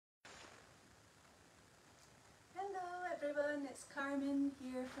everyone, it's Carmen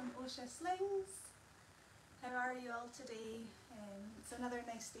here from Oscha Slings. How are you all today? It's another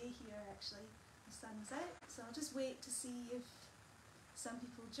nice day here actually. The sun's out, so I'll just wait to see if some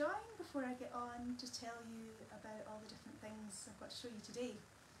people join before I get on to tell you about all the different things I've got to show you today.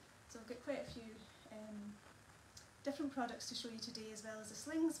 So I've got quite a few different products to show you today, as well as the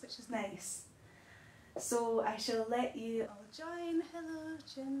slings, which is nice. So I shall let you all join. Hello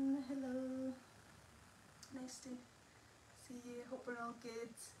Jin, hello. Nice to see you, hope we're all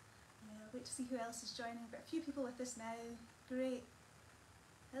good. I'll wait to see who else is joining. We've got a few people with us now, great.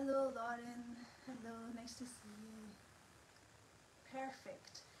 Hello Lauren, hello, nice to see you.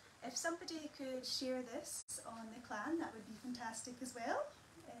 Perfect. If somebody could share this on the clan, that would be fantastic as well.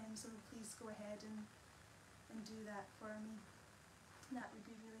 So please go ahead and do that for me. That would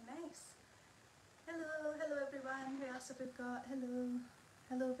be really nice. Hello, hello everyone. Who else have we got? Hello,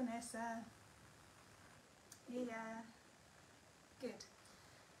 hello Vanessa. Yeah, good.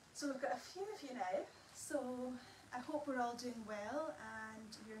 So we've got a few of you now. So I hope we're all doing well and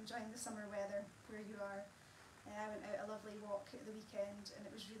you're enjoying the summer weather where you are. I went out a lovely walk at the weekend and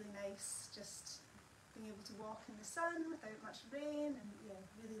it was really nice, just being able to walk in the sun without much rain, and yeah,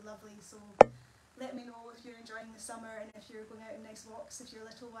 really lovely. So let me know if you're enjoying the summer and if you're going out on nice walks with your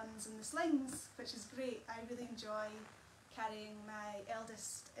little ones in the slings, which is great. I really enjoy carrying my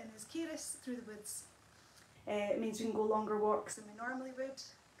eldest in his keris through the woods. It means we can go longer walks than we normally would,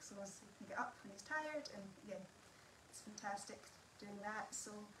 so he can get up when he's tired, and yeah, it's fantastic doing that.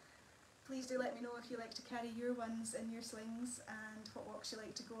 So please do let me know if you like to carry your ones in your slings and what walks you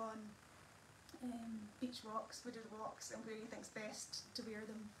like to go on. Beach walks, wooded walks, and where you think's best to wear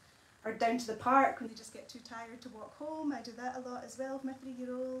them. Or down to the park when they just get too tired to walk home. I do that a lot as well with my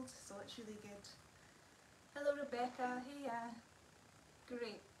 3-year-old, so it's really good. Hello Rebecca, hey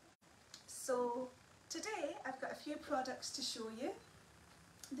great. So today I've got a few products to show you.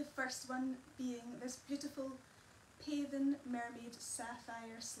 The first one being this beautiful Paven Mermaid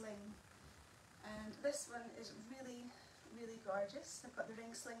Sapphire sling. And this one is really, really gorgeous. I've got the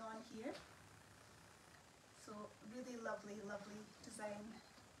ring sling on here. So really lovely, lovely design.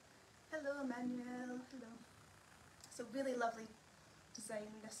 Hello Emmanuel, hello. So really lovely design,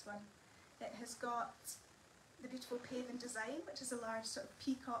 this one. It has got the beautiful Paven design, which is a large sort of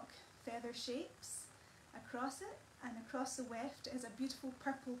peacock feather shapes across it, and across the weft is a beautiful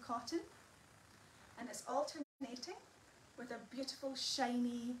purple cotton, and it's alternating with a beautiful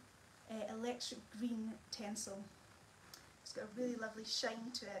shiny electric green tencel. It's got a really lovely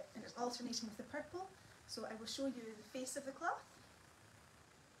shine to it, and it's alternating with the purple. So I will show you the face of the cloth.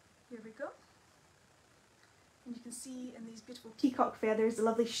 Here we go. And you can see in these beautiful peacock feathers the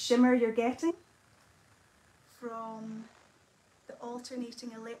lovely shimmer you're getting from the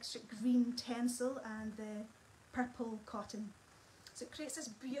alternating electric green tencel and the purple cotton. So it creates this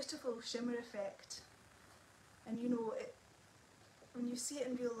beautiful shimmer effect. And you know, when you see it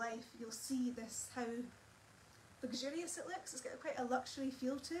in real life, you'll see this, how luxurious it looks. It's got quite a luxury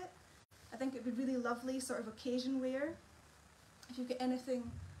feel to it. I think it would be really lovely sort of occasion wear. If you get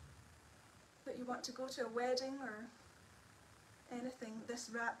anything that you want to go to a wedding or anything, this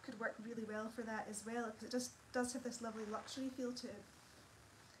wrap could work really well for that as well, because it just does have this lovely luxury feel to it.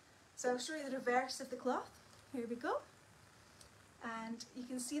 So I'll show you the reverse of the cloth. Here we go. And you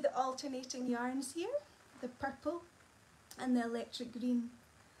can see the alternating yarns here, the purple and the electric green.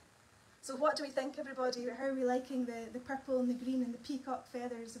 So what do we think, everybody? How are we liking the purple and the green and the peacock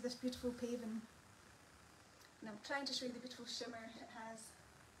feathers of this beautiful Paven? And I'm trying to show you the beautiful shimmer it has.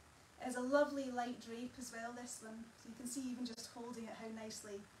 It has a lovely light drape as well, this one. So you can see even just holding it how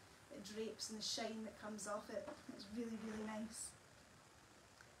nicely it drapes and the shine that comes off it. It's really, really nice.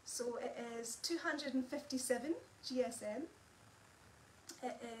 So it is 257 GSM.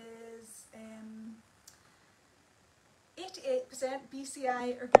 It is 88%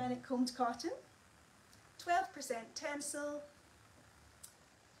 BCI organic combed cotton, 12% tencel,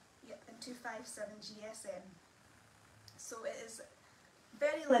 yep, and 257 GSM. So it is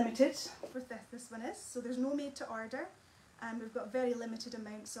very limited with this one is, so there's no made to order, and we've got very limited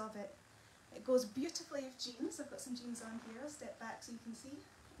amounts of it. It goes beautifully with jeans. I've got some jeans on here, I'll step back so you can see,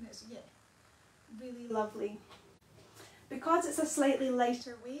 and it's, yeah, really lovely. Because it's a slightly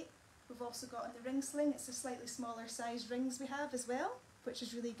lighter weight, we've also got on the ring sling, it's the slightly smaller size rings we have as well, which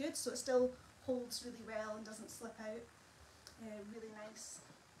is really good, so it still holds really well and doesn't slip out. Really nice.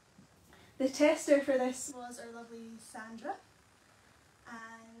 The tester for this was our lovely Sandra,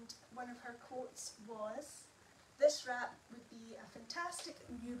 and one of her quotes was, "This wrap would be a fantastic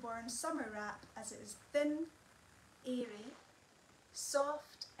newborn summer wrap as it is thin, airy,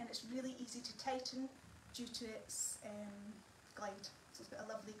 soft, and it's really easy to tighten due to its glide. So it's got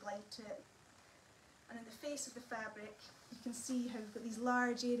a lovely glide to it. And in the face of the fabric, you can see how we've got these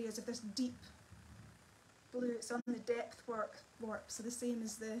large areas of this deep blue. It's on the depth warp, so the same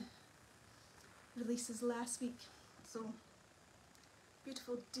as the releases last week. So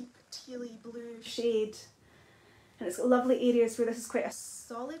beautiful deep tealy blue shade, and it's got lovely areas where this is quite a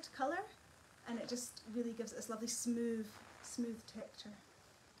solid colour, and it just really gives it this lovely smooth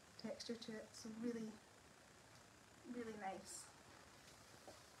texture to it. So really, really nice.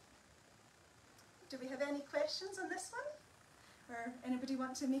 Do we have any questions on this one? Or anybody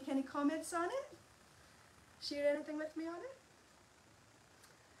want to make any comments on it? Share anything with me on it?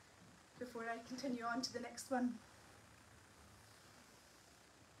 Before I continue on to the next one.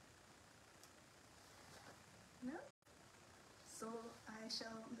 No? So I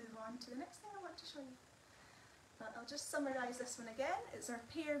shall move on to the next thing I want to show you. But I'll just summarise this one again. It's our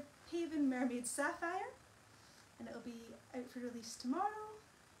Paven Mermaid Sapphire, and it'll be out for release tomorrow.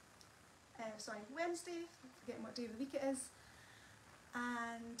 Wednesday, forgetting what day of the week it is.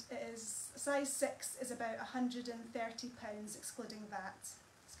 And it is size 6 is about £130 excluding VAT.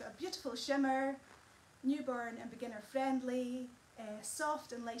 It's got a beautiful shimmer, newborn and beginner friendly,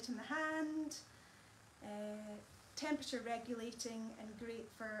 soft and light in the hand, temperature regulating, and great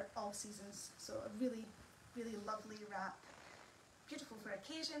for all seasons. So a really, really lovely wrap. Beautiful for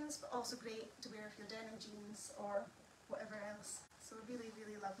occasions, but also great to wear with your denim jeans or whatever else. So really,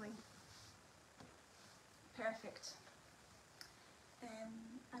 really lovely. Perfect.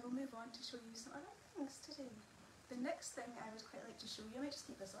 I will move on to show you some other things today. The next thing I would quite like to show you, I might just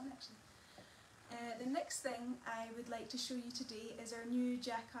keep this on actually. The next thing I would like to show you today is our new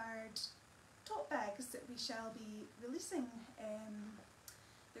Jacquard tote bags that we shall be releasing.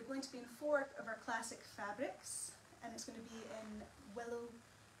 They're going to be in 4 of our classic fabrics, and it's going to be in Willow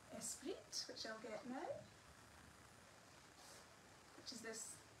Esprit, which I'll get now, which is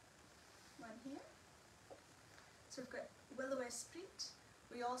this one here. So we've got Willow Esprit.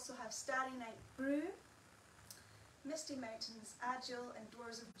 We also have Starry Night Brew, Misty Mountains Agile, and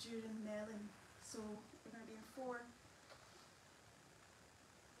Doors of Durin Melon. So we're going to be in 4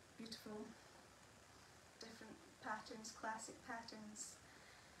 beautiful different patterns, classic patterns.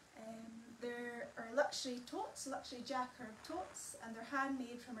 There are luxury totes, luxury Jacquard totes, and they're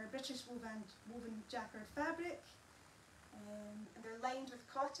handmade from our British woven Jacquard fabric. And they're lined with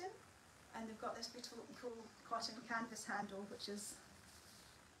cotton, and they've got this beautiful cool cotton canvas handle, which is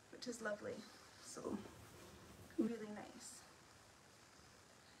lovely. So really nice.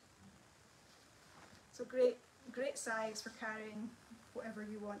 So great size for carrying whatever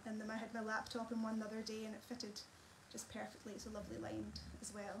you want in them. I had my laptop in one the other day and it fitted just perfectly. It's a lovely lined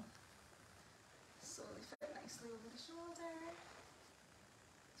as well. So they fit nicely over the shoulder.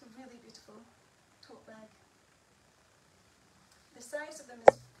 It's a really beautiful tote bag. The size of them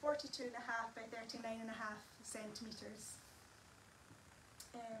is 42.5 by 39.5 centimetres.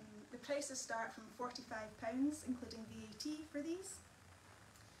 The prices start from £45, including VAT for these.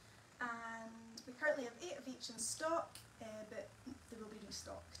 And we currently have 8 of each in stock, but they will be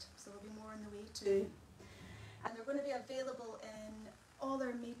restocked, so there'll be more on the way too. And they're going to be available in all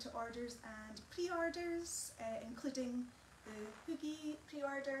our made-to-orders and pre-orders, including the Hoogie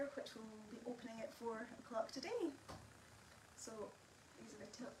pre-order, which we'll be opening at 4 o'clock today. So these are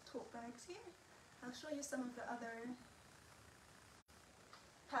the tote bags here. I'll show you some of the other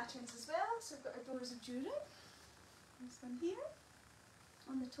patterns as well. So we've got our Doors of Durin, this one here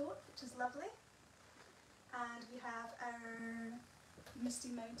on the tote, which is lovely. And we have our Misty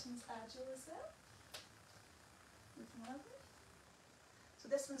Mountains Agile as well. Looking lovely. So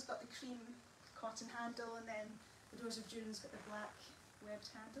this one's got the cream cotton handle, and then the Doors of Durin's got the black webbed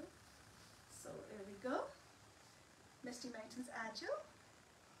handle. So there we go. Misty Mountains Agile.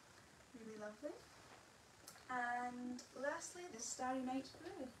 Really lovely. And lastly, the Starry Night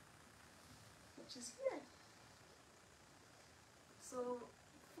Brew, which is here. So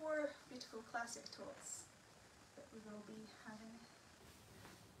 4 beautiful classic totes that we will be having.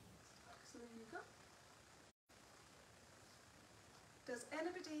 So there you go. Does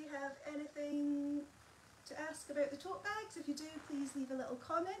anybody have anything to ask about the tote bags? If you do, please leave a little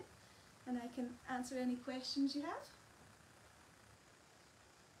comment and I can answer any questions you have.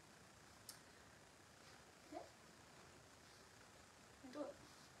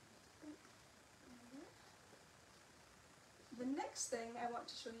 The next thing I want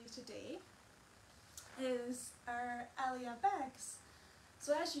to show you today is our Aliya Bags.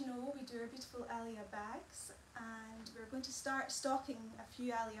 So as you know, we do our beautiful Aliya Bags, and we're going to start stocking a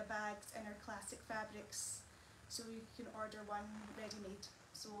few Aliya Bags in our classic fabrics, so you can order one ready-made.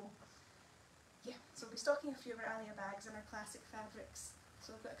 So yeah, So we'll be stocking a few of our Aliya bags and our classic fabrics.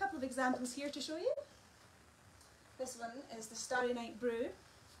 So I've got a couple of examples here to show you. This one is the Starry Night Brew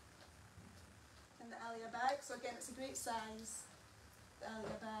in the Aliya bag. So again, it's a great size, the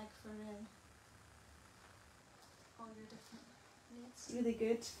Aliya bag, for all your different needs. Really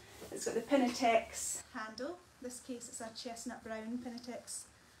good. It's got the Pinatex handle. In this case it's a chestnut brown Pinatex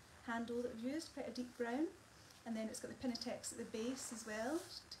handle that we've used, quite a deep brown. And then it's got the Pinatex at the base as well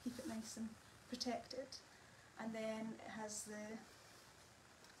to keep it nice and protected. And then it has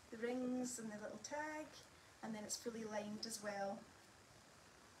the rings and the little tag, and then it's fully lined as well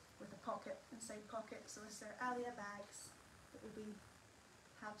with a pocket, inside pocket. So it's our Aliya bags that will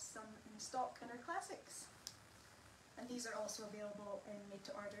have some in stock in our classics. And these are also available in made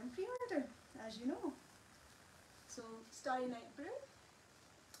to order and pre-order, as you know. So Starry Night Brew,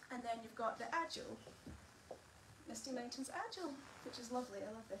 and then you've got the Agile, Misty Mountains Agile, which is lovely.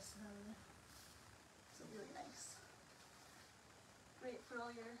 I love this. It's really nice. Great for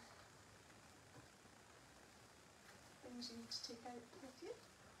all your things you need to take out with you.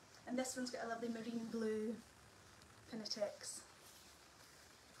 And this one's got a lovely marine blue Pinatex,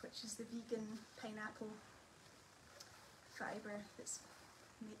 which is the vegan pineapple fibre that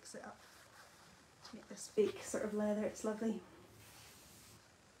makes it up to make this fake sort of leather. It's lovely.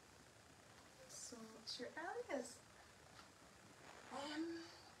 So it's your Aliyas.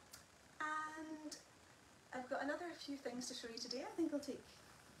 And I've got another few things to show you today. I think I'll take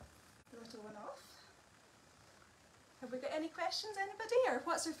the little one off. Have we got any questions, anybody? Or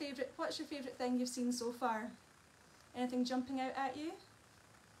what's your favourite thing you've seen so far? Anything jumping out at you?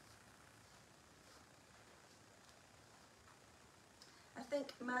 I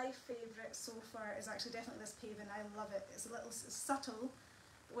think my favourite so far is actually definitely this Paven. I love it. It's it's subtle,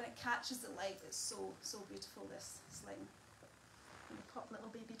 but when it catches the light, it's so beautiful, this sling. And you pop little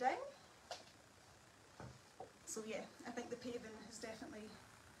baby down. So yeah, I think the Paven is definitely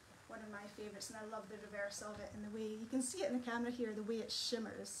one of my favourites, and I love the reverse of it and the way, you can see it in the camera here, the way it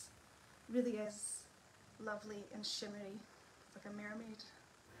shimmers. It really is lovely and shimmery, like a mermaid.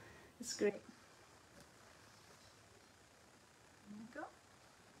 It's great. There you go.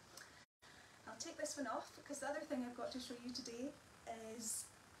 I'll take this one off because the other thing I've got to show you today is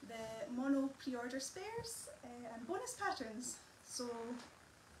the mono pre-order spares and bonus patterns. So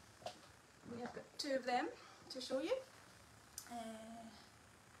we have got two of them to show you.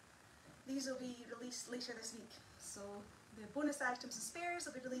 These will be released later this week. So the bonus items and spares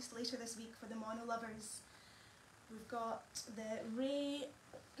will be released later this week for the mono lovers. We've got the Ray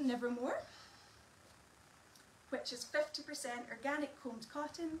Nevermore, which is 50% organic combed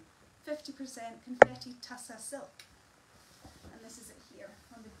cotton, 50% confetti tussa silk. And this is it here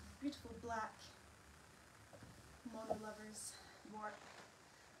on the beautiful black mono lovers warp.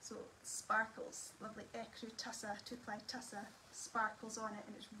 So it sparkles, lovely ecru tussa, 2-ply tussa sparkles on it,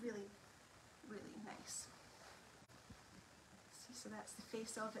 and it's really nice. See, so that's the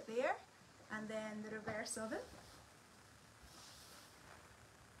face of it there, and then the reverse of it,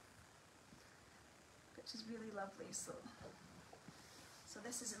 which is really lovely. So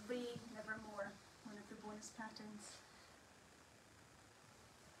this is a Ray Nevermore, one of the bonus patterns,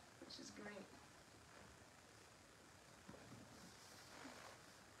 which is great.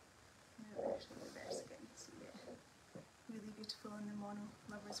 Now there's the reverse again. So yeah, really beautiful in the mono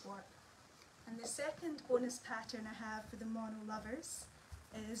lovers warp. And the second bonus pattern I have for the mono lovers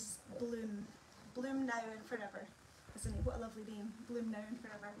is Bloom. Bloom Now and Forever. Isn't it? What a lovely name. Bloom Now and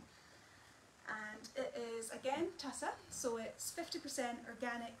Forever. And it is again tussa, so it's 50%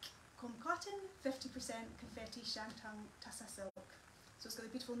 organic comb cotton, 50% confetti shantung tussa silk. So it's got the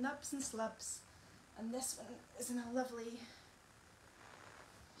beautiful nubs and slubs. And this one is in a lovely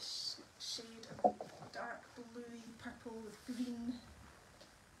shade of dark bluey purple with green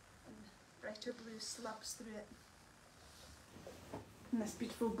and brighter blue slubs through it. And this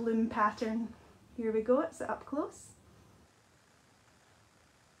beautiful bloom pattern. Here we go, it's up close.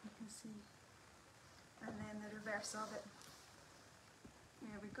 You can see. And then the reverse of it.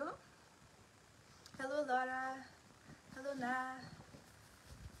 There we go. Hello Laura. Hello Na.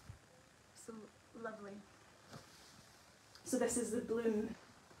 So lovely. So this is the bloom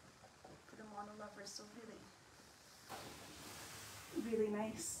for the mono lovers, so really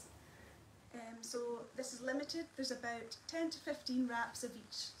nice. So this is limited, there's about 10 to 15 wraps of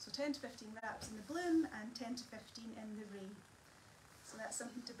each. So 10 to 15 wraps in the bloom and 10 to 15 in the Ray. So that's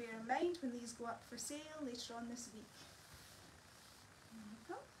something to bear in mind when these go up for sale later on this week. There we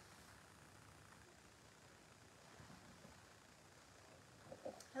go.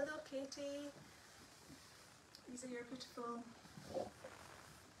 Hello Katie. These are your beautiful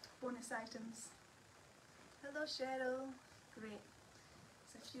bonus items. Hello Cheryl. Great.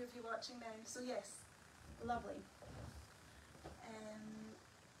 There's a few of you watching now. So yes, lovely.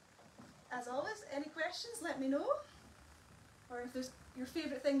 As always, any questions, let me know. Or if there's your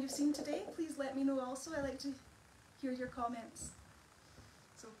favourite thing you've seen today, please let me know also. I like to hear your comments.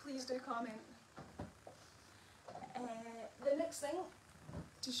 So please do comment. The next thing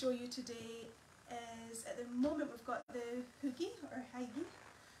to show you today is, at the moment we've got the Hoogie or Hyggie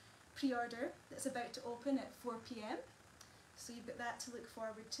pre-order that's about to open at 4 PM. So you've got that to look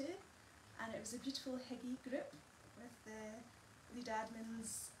forward to. And it was a beautiful Hyggie group with the lead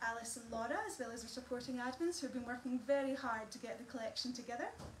admins Alice and Laura, as well as our supporting admins who have been working very hard to get the collection together.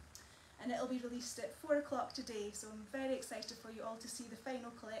 And it'll be released at 4 o'clock today, so I'm very excited for you all to see the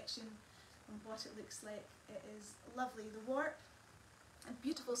final collection and what it looks like. It is lovely. The warp, a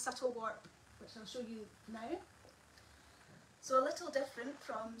beautiful subtle warp, which I'll show you now. So a little different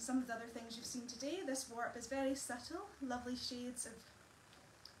from some of the other things you've seen today. This warp is very subtle, lovely shades of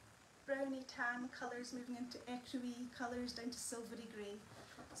browny tan colours moving into ecru-y colours down to silvery grey.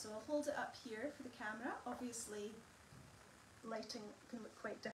 So I'll hold it up here for the camera. Obviously lighting can look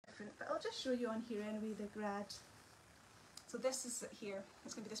quite different, but I'll just show you on here anyway the grad. So this is it here.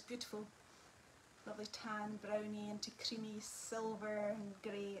 It's going to be this beautiful lovely tan browny into creamy silver and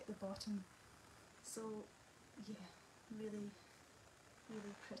grey at the bottom. So yeah, really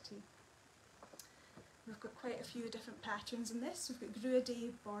pretty. We've got quite a few different patterns in this. We've got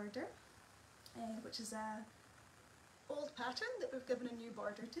Gruade border, which is a old pattern that we've given a new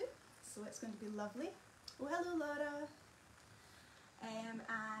border to, so it's going to be lovely. Oh, hello Laura.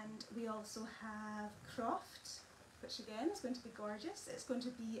 And we also have Croft, which again is going to be gorgeous. It's going to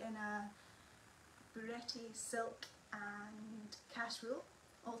be in a Bureti silk and cashwool,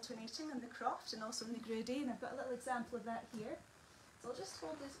 alternating in the Croft and also in the Gruade, and I've got a little example of that here. So I'll just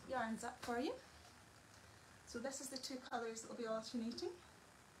hold these yarns up for you. So this is the two colours that will be alternating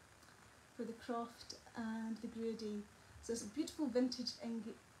for the Croft and the Gruade. So it's a beautiful vintage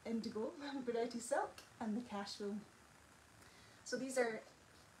indigo, Bureti silk and the cashwool. So these are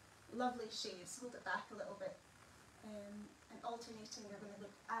lovely shades. Hold it back a little bit. And alternating, they're going to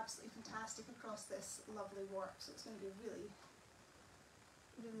look absolutely fantastic across this lovely warp. So it's going to be really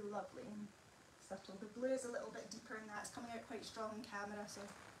lovely and subtle. The blue is a little bit deeper in that. It's coming out quite strong in camera, so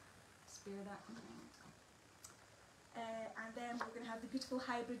spare that. And then we're going to have the beautiful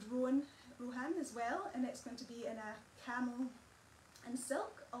hybrid Rohan as well, and it's going to be in a camel and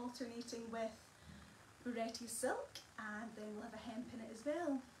silk, alternating with Bureti silk, and then we'll have a hemp in it as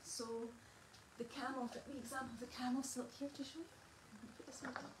well. So the example of the camel silk here to show you. Put this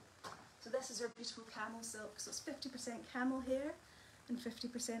on top. So this is our beautiful camel silk. So it's 50% camel hair and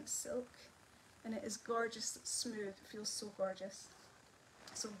 50% silk, and it is gorgeous, smooth. It feels so gorgeous.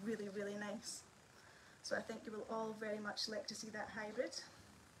 So really nice. So I think you will all very much like to see that hybrid.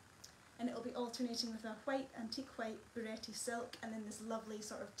 And it will be alternating with a white, antique white Bureti silk, and then this lovely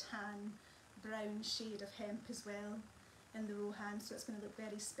sort of tan brown shade of hemp as well in the Rohan, so it's going to look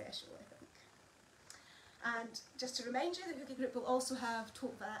very special, I think. And just to remind you, the Hoogie group will also have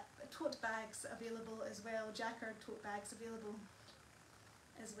tote bags available as well, Jacquard tote bags available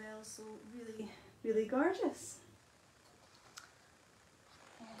as well, so really gorgeous.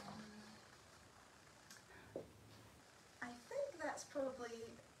 I think that's probably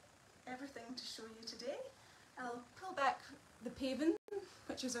everything to show you today. I'll pull back the Paven,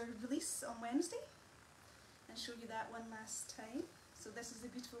 which is our release on Wednesday, and show you that one last time. So this is the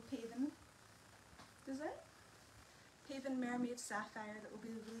beautiful Paven design. Paven Mermaid Sapphire that we'll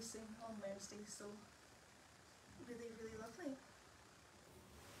be releasing on Wednesday, so really lovely.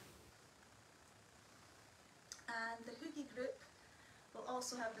 And the Hoogie group will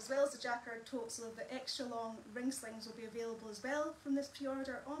also have, as well as the Jacquard totes, so the extra long ring slings will be available as well from this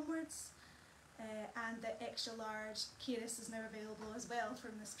pre-order onwards. And the extra large Keris is now available as well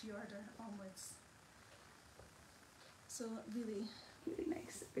from this pre-order onwards. So really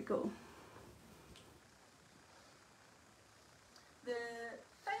nice. There we go. The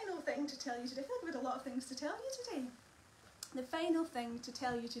final thing to tell you today, I feel like we've had a lot of things to tell you today. The final thing to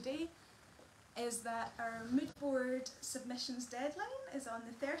tell you today is that our mood board submissions deadline is on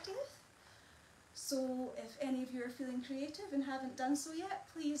the 30th. So if any of you are feeling creative and haven't done so yet,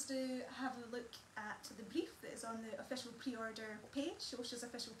 please do have a look at the brief that is on the official pre-order page, Oscha's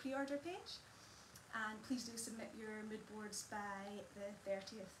official pre-order page, and please do submit your mood boards by the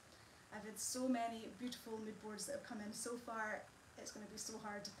 30th. I've had so many beautiful mood boards that have come in so far, it's going to be so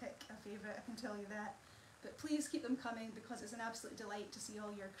hard to pick a favourite, I can tell you that. But please keep them coming because it's an absolute delight to see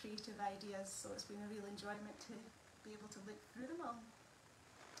all your creative ideas, so it's been a real enjoyment to be able to look through them all.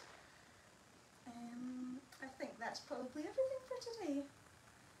 that's probably everything for today.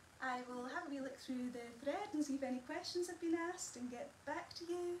 I will have a wee look through the thread and see if any questions have been asked and get back to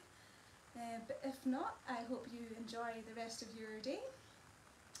you. But if not, I hope you enjoy the rest of your day,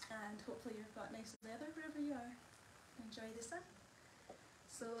 and hopefully you've got nice weather wherever you are. Enjoy the sun.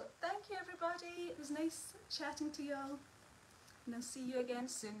 So thank you everybody, it was nice chatting to you all, and I'll see you again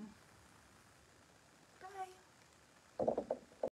soon. Bye!